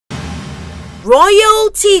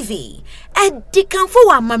Royal TV and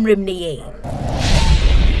Dikanfo Amamrem Niye.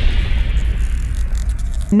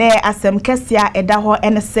 Ne Asem Kese edaho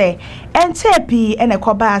ene se enchepi ene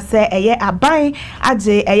koba se eye aban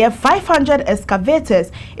aje eye 500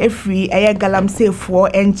 excavators efri eye galamsey fo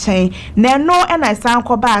enchen ne no ena san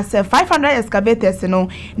koba se 500 excavators no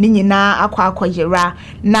ni nyina akwa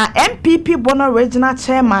na MPP Bono regional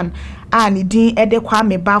chairman ani din ede kwa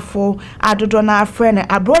me bafo adodo na afre ne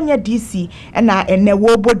Abronye DC na ene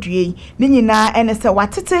wo bodue ni nyina ene se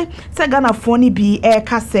watete se Ghana fo ni bi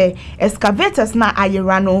kase excavators na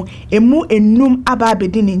ayera no emu enum aba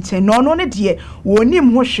bedi ni nche no no ne de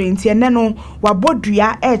wonim ho hwe nti ene no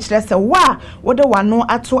wabodua kire se wa wode wano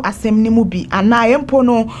ato asem ni mu bi ana empo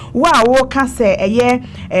no wa wo kase eye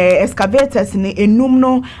excavators ni enum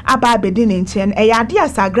no aba bedi ni nche eye ade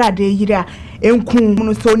asagrade yira enku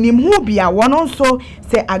no so nim hu bia wono so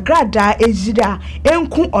se agrada ejira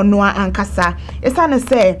enku onoa ankasa esane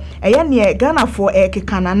se eye ne Ghana for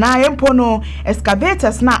ekekana na empo no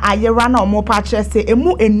excavators na ayera na omo pa kire se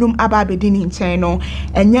emu enum aba bedi ni nchen no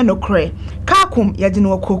enye no kre kakum yagine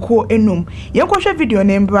okoko enum yenkohwe video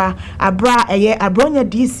ne mbra abra eye Abronye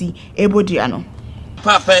DC ebodia no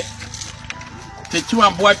papa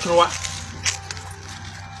techiwa boatwa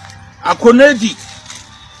akonedi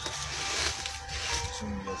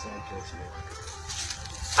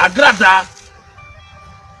agrada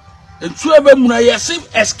entuebe muna yesi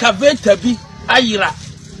excavator bi ayira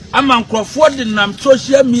ama nkrofo de nam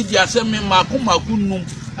social media se me makomaku num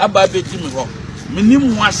aba beti me ho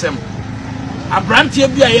menim ho asem abrantie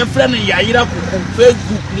bi aye frɛ ne yayira kuku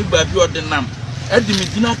Facebook ni ba bi ode nam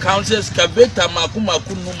edimidina council excavator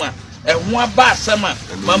makomaku num a ehwo aba asem a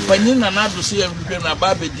mampanyin na nado se ehwehwe na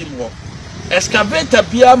aba beti me ho excavator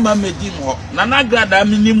bia ma medim ho na nagrada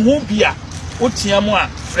menim ho bia otiamu a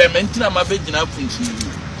frementina mabegina funchi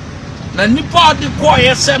na nipa de ko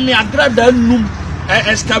yesemi agrada num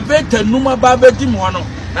excavator num ababedi mo no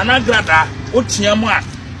na nagrada otiamu a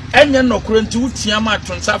enye nokorenti otiamu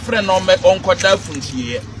atonsa frɛ na onkoda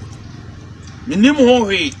funchi ye minim ho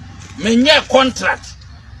hwe menye contract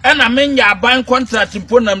ena menye aban contract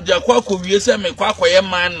mponam de akwa wie se me kwa akoye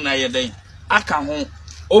man na yeden aka ho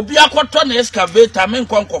obi akoto na excavator men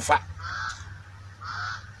konkofa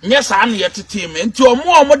nyesa an yetete me nti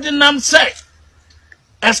omo de nam se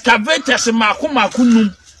excavators makomaku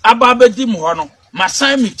num ababedi mo ho no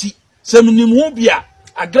masan miti se minim hu bia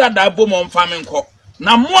agrada bom mfa me nko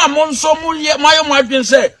na mo nso mo mayo mo adwen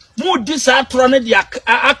se mo di sa tro ne de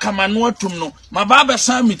akama no atum no mababa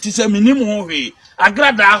san miti se minim hu hwe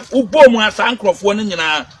agrada ubom asan krofo no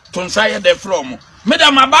nyina tonsa ye de from me da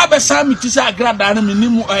mababa san miti se agrada no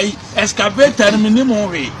minim excavator no minim hu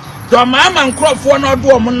hwe do Mahama nkrofo no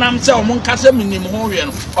do omonam se omonkase minim ho hwe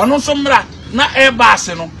no ono so mra na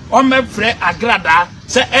airbus no o mefre agrada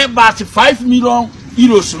se airbus 5 million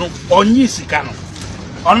euros no onyi sika no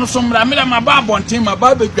ono so mra mela maba bonten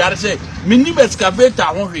maba bedware se minim excavator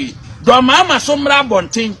ho hwe do Mahama so mra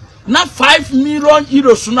bonten na 5 million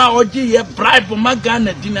euros na oje ye bribe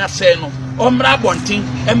magana dina se no o mra bonten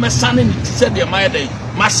emesane ni tise de mayede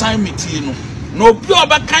masan miti no no bi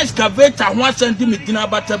obaka excavator ho asante medina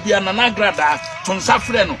bata bia na nagrada tonsa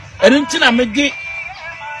frɛ no erinti na megi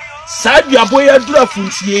saduabo ya dura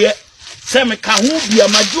funtie se me ka ho bia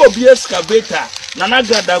magi obi excavator na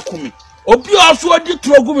nagrada kumi obi oso odi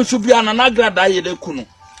trogu mi so bia na nagrada yede kunu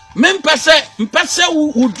mpese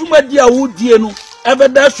udumadi a wudie no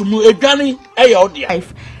ebeda sumu edwane eye odia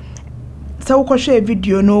se wokɔhwɛ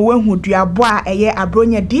video no wehu duabo a eye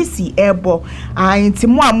Abronye DC ebo anti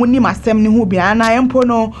mo amuni masem ne hu bia na empo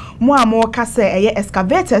no mo amo ka se eye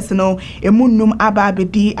excavators no emunum aba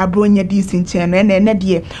abedi Abronye DC nchen no ene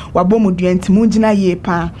de wabomu dua nti mu ngina ye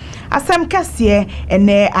pa Asem Kese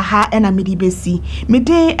ene aha ena medi besi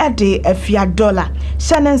meden ede afia dollar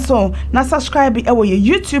shanenso na subscribe ewo ye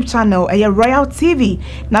YouTube channel eye Royal TV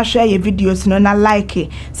na share ye videos no na like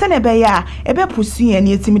se ne be ya ebe pusu ye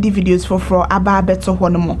ne etimi videos for aba beto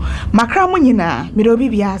honomo makra mo nyina me do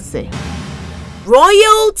bibia ase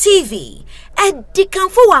Royal TV and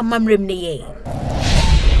Dikanfo Amamrem Niye.